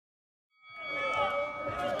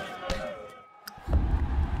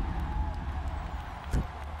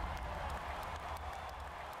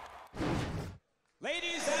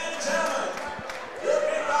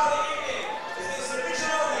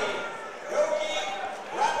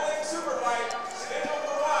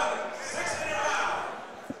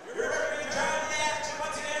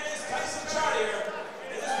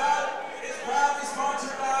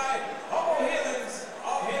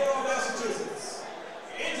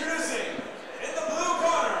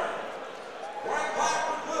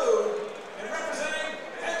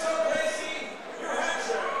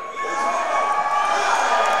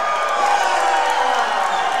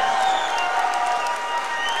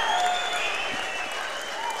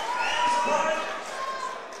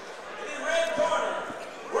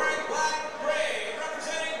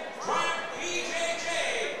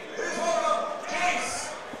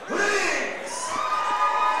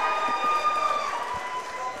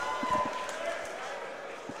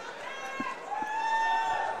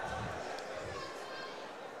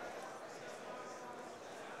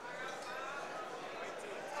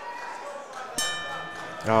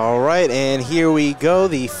All right, and here we go,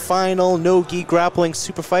 the final no-gi grappling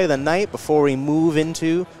super fight of the night before we move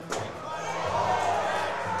into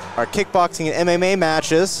our kickboxing and MMA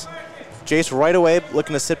matches. Jace right away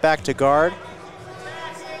looking to sit back to guard.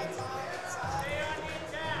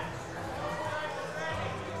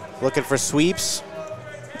 Looking for sweeps.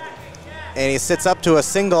 And he sits up to a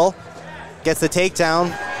single, gets the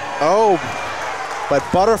takedown. Oh, but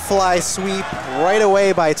butterfly sweep right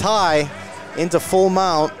away by Ty into full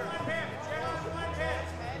mount.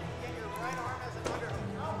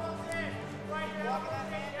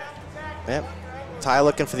 Yep. Ty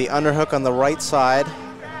looking for the underhook on the right side.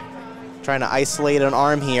 Trying to isolate an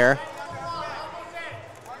arm here.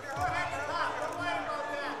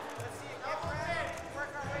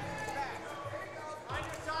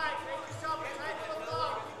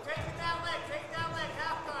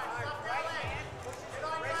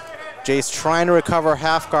 Jace trying to recover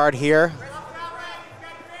half guard here.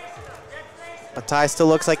 But Ty still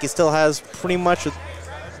looks like he still has pretty much a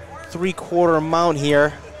 3/4 mount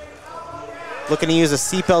here. Looking to use a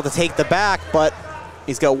seatbelt to take the back, but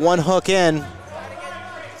he's got one hook in.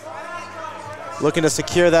 Looking to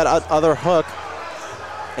secure that other hook.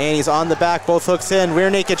 And he's on the back, both hooks in. Rear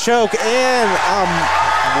naked choke, and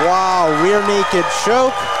wow, rear naked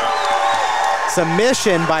choke.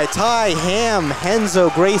 Submission by Ty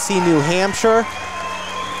Henzo, Gracie, New Hampshire.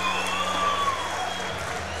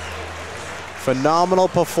 Phenomenal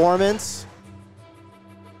performance.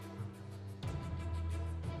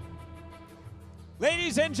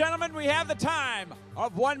 Ladies and gentlemen, we have the time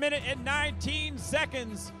of 1 minute and 19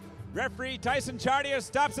 seconds. Referee Tyson Chartier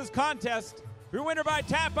stops his contest. Your winner by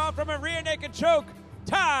tap out from a rear naked choke,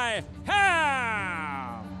 Ty Henzo.